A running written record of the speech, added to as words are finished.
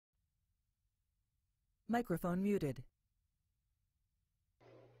Microphone muted.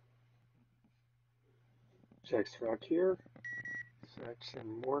 SRoT here.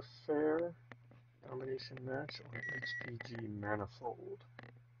 Section Warfare Domination match on HPG Manifold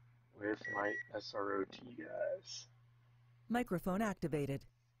with my SRoT guys. Microphone activated.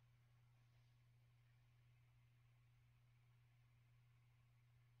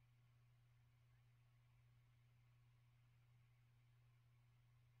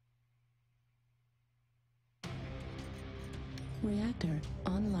 Reactor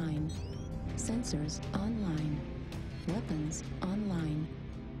online. Sensors online. Weapons online.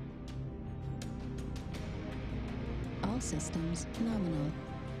 All systems nominal.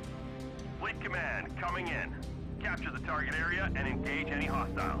 Fleet Command, coming in. Capture the target area and engage any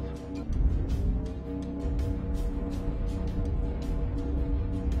hostiles.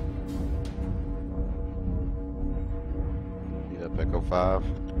 Yep, Echo 5.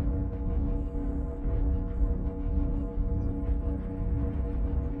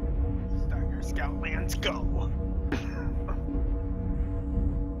 Start your scout lands, go!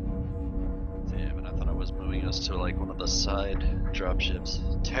 Damn, and I thought I was moving us to like one of the side dropships.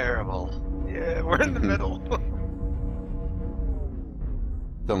 Terrible. Yeah, we're in the middle.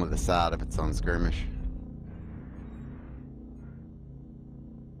 It's on the side if it's on skirmish.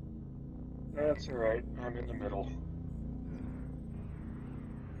 That's alright, I'm in the middle.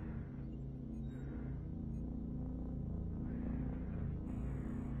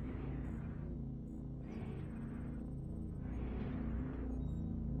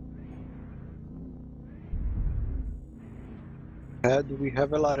 Do we have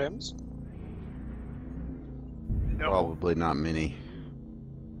LRMs? No. Probably not many.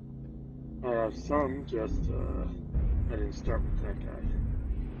 Some, just, I didn't start with that guy.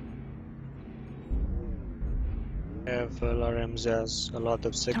 I have LRMs as a lot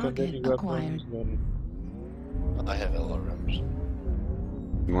of secondary Target weapons. Then I have LRMs.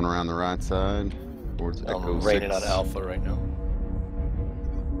 You want around the right side? Towards Echo I'm 6. raining on Alpha right now.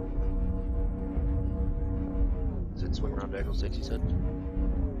 Is it swing around to Echo 6, you said?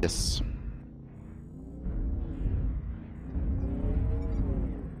 Yes.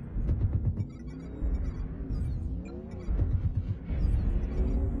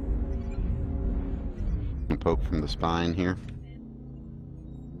 Poke from the spine here.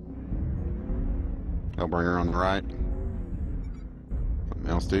 Hellbringer on the right. Something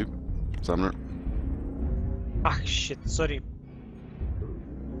else, dude. Summoner. ah shit, sorry.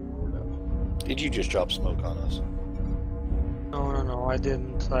 Did you just drop smoke on us? No, I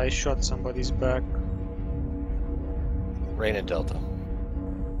didn't. I shot somebody's back. Rain and Delta.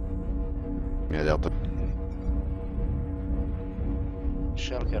 Yeah, Delta.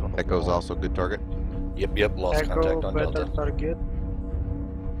 Shell hit on the Echo's wall. also a good target. Yep, lost Echo, contact on better Delta. target.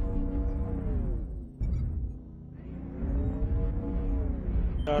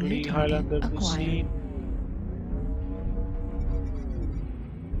 Charlie, New target Highlander to acquired. see.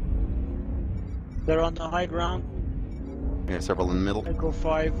 They're on the high ground. Yeah, several in the middle. Echo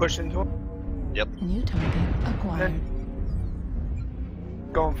 5. Push into him. New target acquired.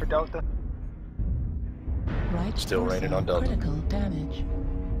 Going for Delta. Right Still torso raining on Delta. critical damage.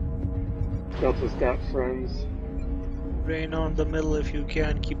 Delta's got friends. Rain on the middle if you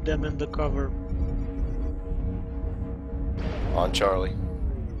can. Keep them in the cover. On Charlie.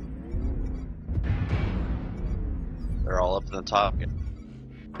 They're all up in the top.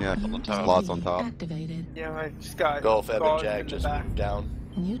 Yeah, UAV slots on top. activated. Yeah, I just got Gulf Evan guards Jag in the just back. moved down.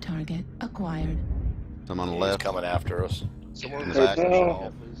 New target acquired. Some on the He's left. coming after us. Somewhere In in the the back.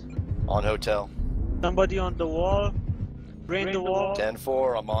 Hotel. On Hotel. Somebody on the wall. Rain the wall.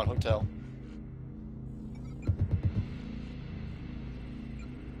 10-4, I'm on Hotel.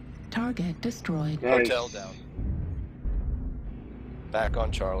 Target destroyed. Nice. Hotel down. Back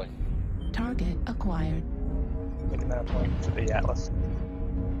on Charlie. Target acquired. Making that point for the Atlas.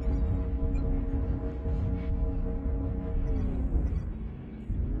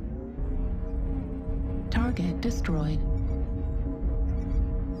 Target destroyed.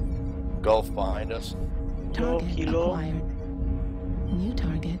 Gulf behind us. Kilo, Target kilo. acquired. New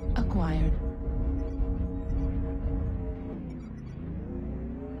target acquired.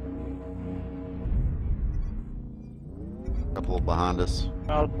 Couple behind us.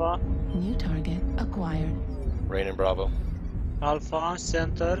 Alpha. New target acquired. Rain and Bravo. Alpha.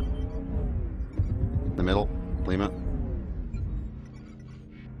 Center. In the middle. Lima.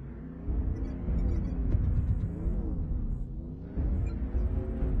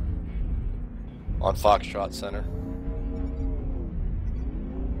 On Foxtrot Center.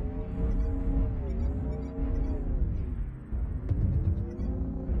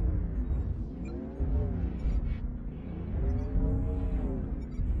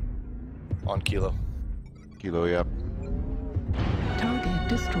 On Kilo. Kilo, yep. Target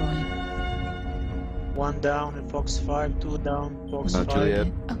destroyed. 1 down in Fox 5, 2 down, Fox 5. Juliet.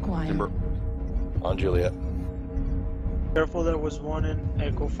 Acquired. Timber. On Juliet. Careful, there was one in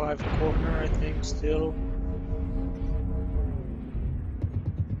Echo 5 corner, I think, still.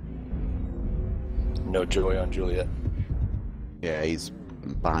 No Joey on Juliet. Yeah, he's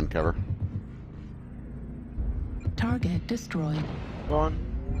behind cover. Target destroyed. One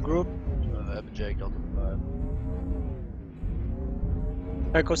group. HPG Delta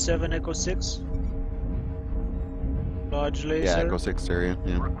 5. Echo 7, Echo 6. Large laser. Yeah, Echo 6 area.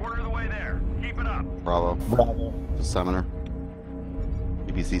 Yeah. We're a quarter of the way there. Keep it up. Bravo. Bravo. The summoner.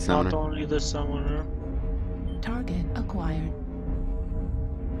 EPC Not summoner. only the summoner. Target acquired.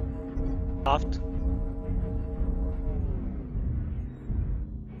 Aft.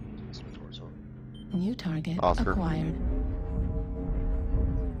 New target Oscar. acquired.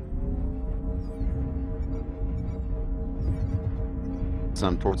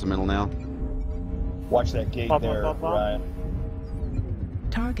 Some towards the middle now. Watch that gate Pop, there, pop, pop. Ryan.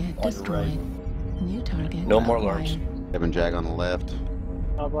 Target On your destroyed. New target No more acquired. alarms. Evan Jag on the left.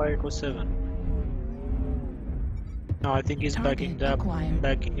 How about Echo 7? No, I think he's backing Target up,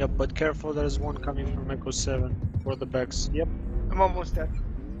 acquired. but careful, there's one coming from Echo 7 for the backs. Yep, I'm almost dead.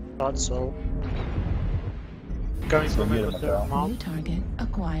 thought so. Coming from get Echo him, 7 Cal. mount. New target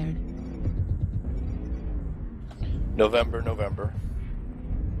acquired. November.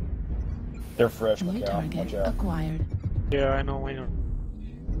 They're fresh, New Macau. Watch target out. acquired. Yeah, I know.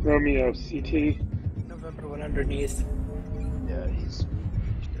 Romeo, CT. November went underneath. Yeah, he's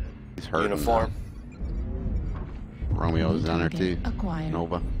He's hurt. Uniform. Romeo's New down there target too. acquired.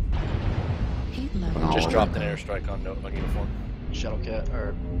 Nova. Heat level. Just Just Oh, dropped an okay. airstrike on Uniform. Shadowcat,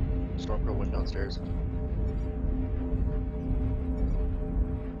 or Stormcrow went downstairs.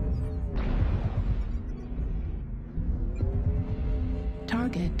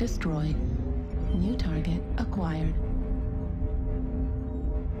 Target destroyed. New target acquired.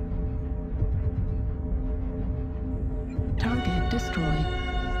 Target destroyed.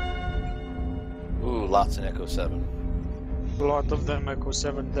 Ooh, lots in Echo 7. A lot of them Echo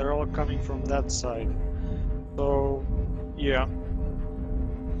 7, they're all coming from that side. So, yeah.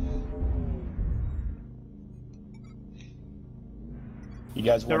 You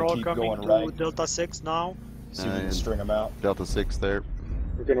guys They're want all to keep coming going to right? Delta 6 now. See if we can string them out. Delta 6 there.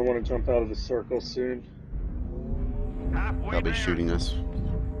 We're gonna want to jump out of the circle soon. Halfway They'll be there. shooting us.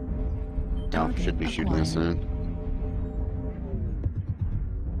 No, Target should be shooting us acquired. soon.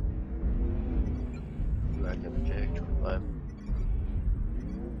 Back HPG 25.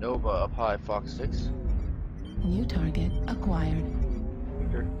 Nova up high, Fox 6. New target acquired.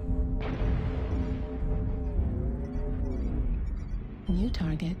 Victor. New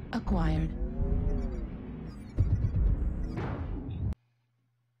target acquired.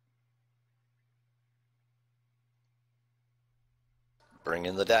 Bring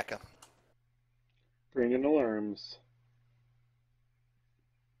in the DACA. Bring in alarms.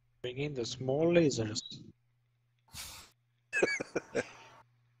 Bring in the small lasers.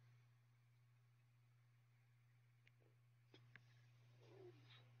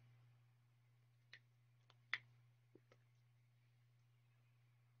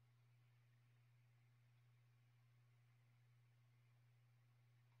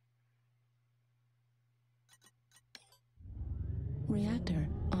 Reactor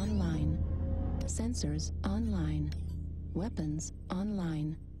online. Sensors online. Weapons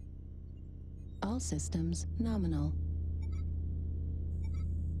online. All systems nominal.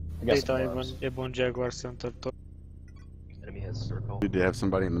 I got some Data alarms. Ebon Jaguar Center. Enemy has circle. Need to have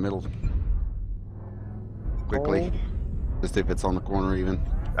somebody in the middle. Quickly. Just if it's on the corner even.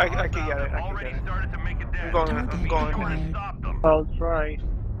 I can get it. I can Already get it. started to make a dent. I'm going. Acquired. Stop them. I'll try.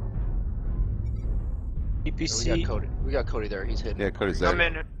 We EPC. got Cody. We got Cody there. He's hidden. Yeah, Cody's I'm there.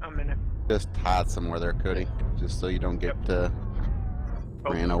 in it. I'm in it. Just hide somewhere there, Cody. Just so you don't get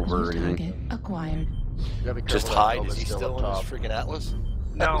ran over New or anything. target acquired. You gotta be careful. Just that hide. Nova's Is he still up in his top. freaking Atlas?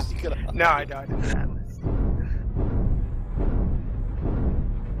 No. How's he gonna hide? No, I died in the Atlas.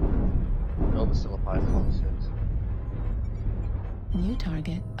 Nova's still up high, Fox 6. New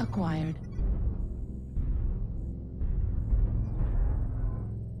target acquired.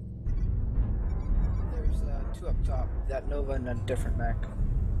 There's two up top. That Nova and a different mech.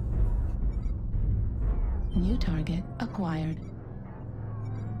 New target acquired.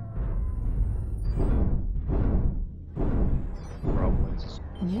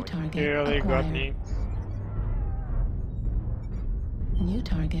 New target Yeah, they got acquired. me. New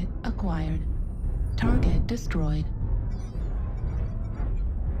target acquired. Target destroyed.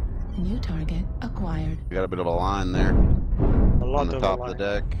 New target acquired. We got a bit of a line there A lot on the of top a of the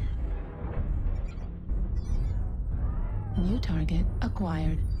line. deck. New target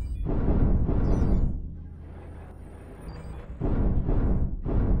acquired.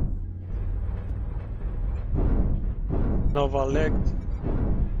 Nova legged.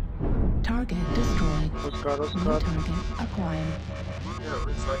 Target destroyed. Oscar, New Oscar. target acquired.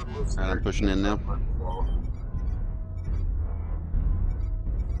 And I'm pushing in now.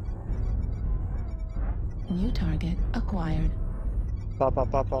 New target acquired. Papa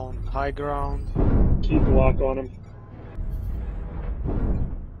on high ground. Keep a lock on him.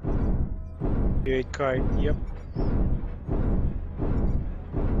 Gate kite, yep.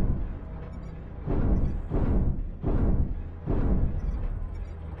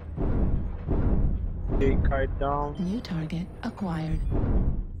 Gate kite down. New target acquired.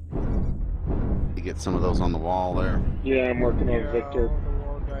 You get some of those on the wall there. Yeah, I'm working on Yeah, Victor. on the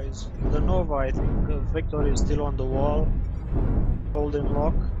wall, guys. The Nova, I think Victor is still on the wall. Holding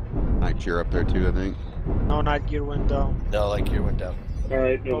lock. Night cheer up there too, I think. No, night gear went down. No, like gear went down.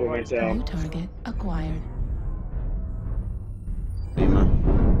 Alright, Nova Nova went is New down. target acquired. Lima.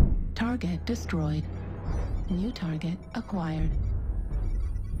 Target destroyed. New target acquired.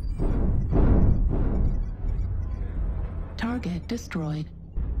 Target destroyed.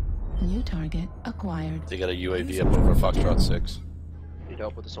 New target acquired. They got a UAV up over Foxtrot 6. Need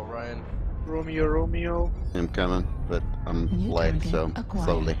help with this Orion? Romeo. I'm coming, but I'm New late, target so acquired.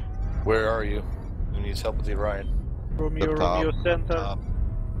 slowly. Where are you? Who needs help with the Orion? Romeo, Up top. Romeo center. Top.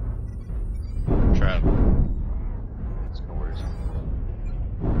 Trap. It's no worries.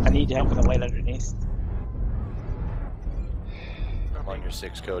 I need help with the light underneath. I'm on your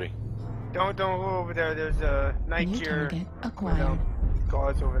 6, Cody. Don't go over there. There's a night New gear. target acquired.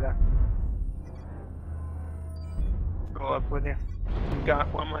 Gauze over there. Go up with you. You got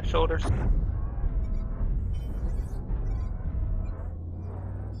one on my shoulders.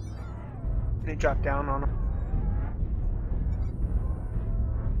 They drop down on him.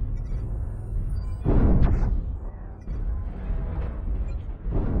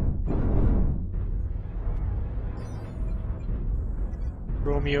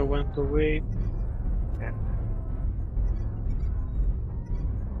 Romeo went away. Yeah.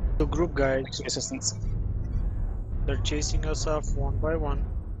 The group guys, Assistance. they're chasing us off one by one.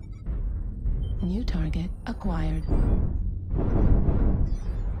 New target acquired. So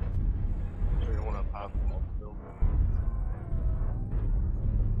you want to pop multiple.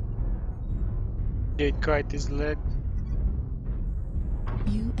 Gate kite is legged.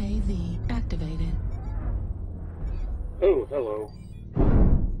 UAV activated. Oh, hello.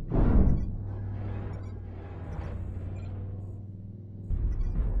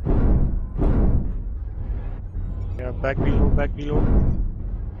 Yeah, back below.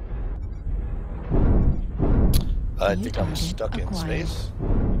 I New think I'm target stuck in acquired. space.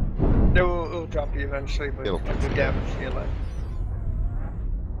 It'll drop you eventually, but It'll- have to damage to your leg.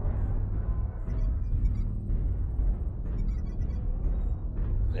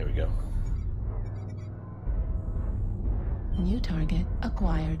 There we go. New target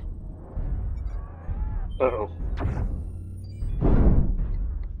acquired. Uh-oh.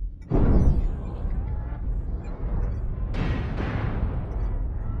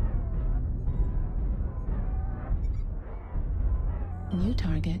 New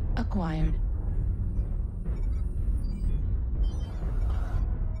target acquired.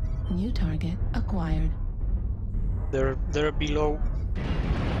 New target acquired. They're below.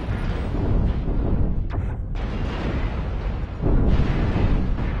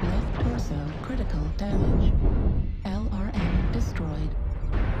 Left torso critical damage. LRM destroyed.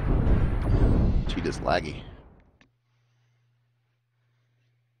 Cheetah's laggy.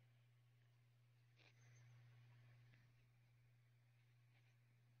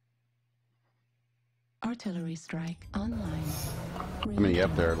 Artillery strike online. How many you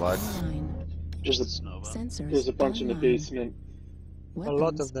up there, lads? Online. There's a, Nova. Sensors there's a bunch in the online. basement. A lot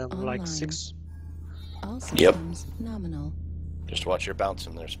Weapons of them, like online. 6. All Yep. systems nominal. Just watch your bounce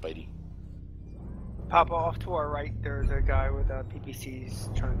in there, Spidey. Pop off to our right. There's a guy with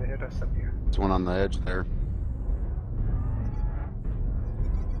PPCs trying to hit us up here. There's one on the edge there.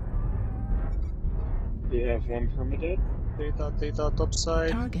 Do you have one permadead? Data top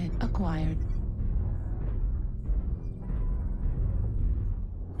side. Target acquired.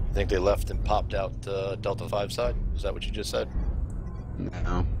 I think they left and popped out Delta 5 side. Is that what you just said?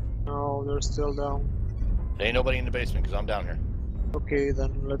 No. No, they're still down. There ain't nobody in the basement because I'm down here. Okay,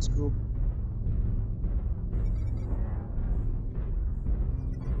 then let's group.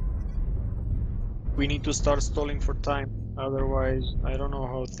 We need to start stalling for time. Otherwise, I don't know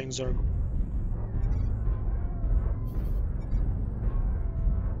how things are going.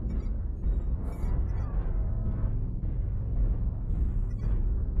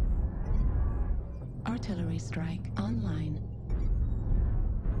 Artillery strike online.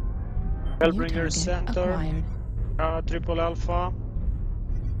 New Hellbringer target Center, acquired. Triple Alpha,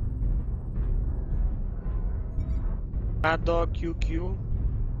 Mad Dog QQ,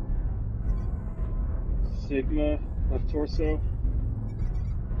 Sigma, left torso.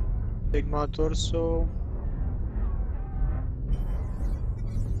 Sigma Torso,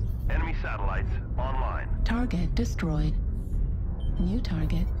 Enemy satellites online. Target destroyed. New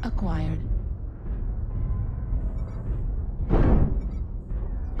target acquired.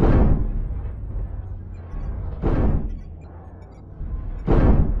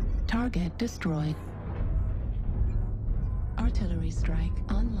 Target destroyed. Artillery strike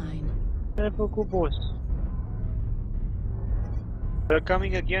online. boss. They're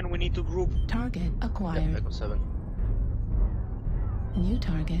coming again, we need to group. Target acquired. Echo 7. New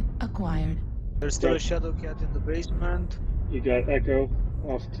target acquired. There's still a Shadow Cat in the basement. You got Echo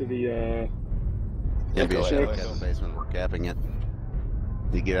off to the, Yeah, be a Echo, shadow echo, cat in echo. the basement. We're capping it.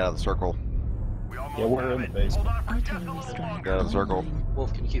 You get out of the circle. We almost Yeah, we're have in it. the basement. Hold on for just a Artillery little strike longer. Get out of the circle. online.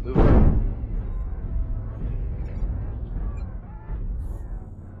 Wolf, can you keep moving?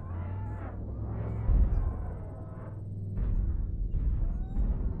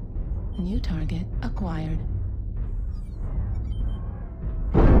 New target acquired.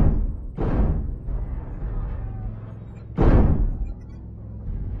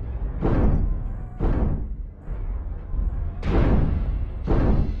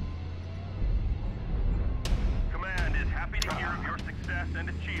 Command is happy to hear of your success and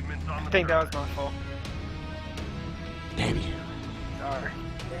achievements on the I think that survey. was my fault. Damn you. Sorry.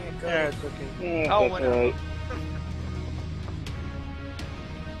 Yeah, it's okay. yeah, Oh, that's whatever. alright.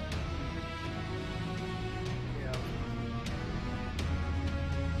 Yeah.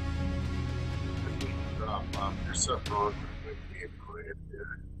 There's something wrong with the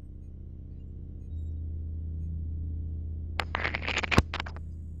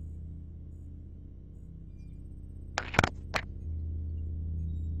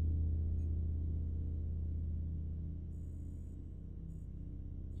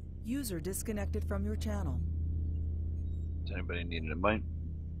User disconnected from your channel. Does anybody need an invite?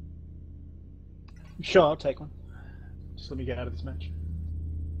 Sure, I'll take one. Just let me get out of this match.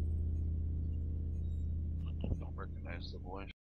 Don't recognize the voice.